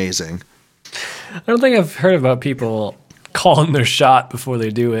fucking amazing. I don't think I've heard about people calling their shot before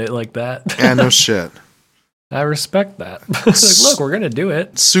they do it like that. Yeah, no shit. I respect that. It's like, look, we're gonna do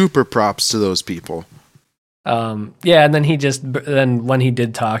it. Super props to those people. And then when he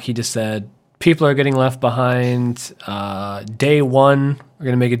did talk, he just said, people are getting left behind. Day one, we're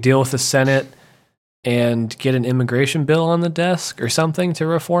gonna make a deal with the Senate and get an immigration bill on the desk or something to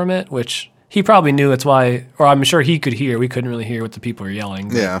reform it, which he probably knew that's why, or I'm sure he could hear. We couldn't really hear what the people were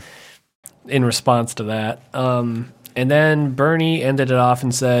yelling. Yeah. In response to that. And then Bernie ended it off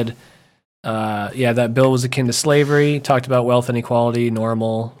and said, that bill was akin to slavery, talked about wealth inequality,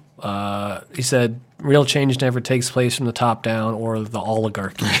 normal. He said, real change never takes place from the top down or the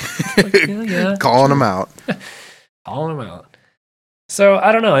oligarchy. Like, Calling him out. Calling him out. So,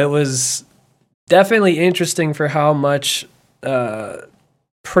 I don't know. It was definitely interesting for how much,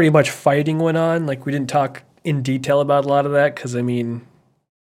 pretty much fighting went on. Like, we didn't talk in detail about a lot of that because, I mean,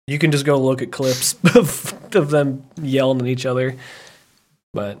 you can just go look at clips of them yelling at each other.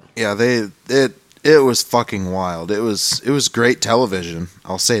 But yeah, it was fucking wild. It was great television.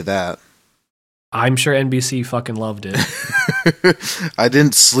 I'll say that. I'm sure NBC fucking loved it. I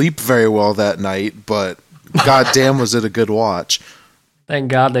didn't sleep very well that night, but goddamn was it a good watch. Thank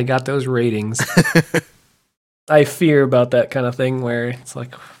God they got those ratings. I fear about that kind of thing where it's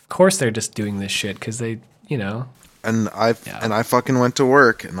like, of course they're just doing this shit because they, And I fucking went to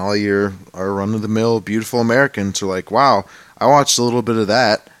work, and all our run-of-the-mill beautiful Americans are like, wow, I watched a little bit of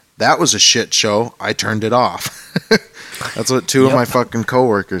that. That was a shit show. I turned it off. That's what two of my fucking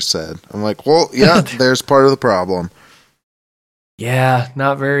coworkers said. I'm like, well, yeah, there's part of the problem. Yeah,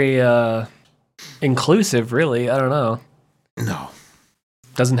 not very inclusive, really. I don't know. No.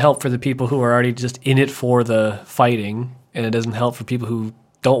 Doesn't help for the people who are already just in it for the fighting, and it doesn't help for people who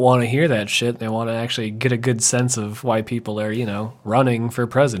don't want to hear that shit. They want to actually get a good sense of why people are, running for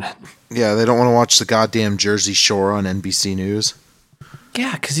president. Yeah, they don't want to watch the goddamn Jersey Shore on NBC News.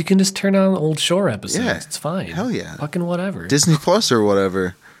 Yeah, because you can just turn on old Shore episodes. Yeah, it's fine. Hell yeah. Fucking whatever. Disney Plus or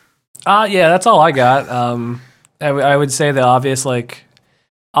whatever. Yeah, that's all I got. I would say the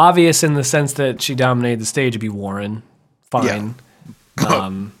obvious in the sense that she dominated the stage would be Warren. Fine.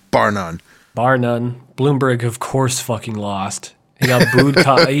 Yeah. Bar none. Bar none. Bloomberg, of course, fucking lost. He got booed.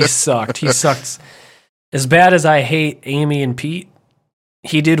 He sucked. He sucked. As bad as I hate Amy and Pete,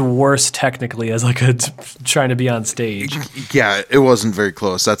 he did worse technically as trying to be on stage. Yeah, it wasn't very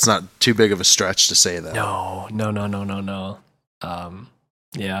close. That's not too big of a stretch to say that. No.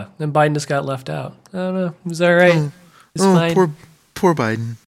 Yeah, then Biden just got left out. I don't know. It was all right. It's fine. Poor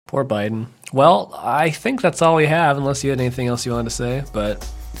Biden. Poor Biden. Well, I think that's all we have, unless you had anything else you wanted to say, but...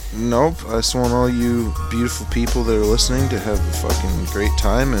 Nope, I just want all you beautiful people that are listening to have a fucking great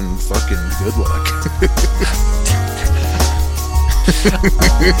time and fucking good luck.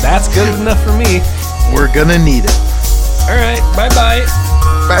 That's good enough for me. We're gonna need it. Alright, bye-bye.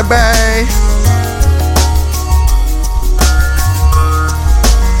 Bye-bye.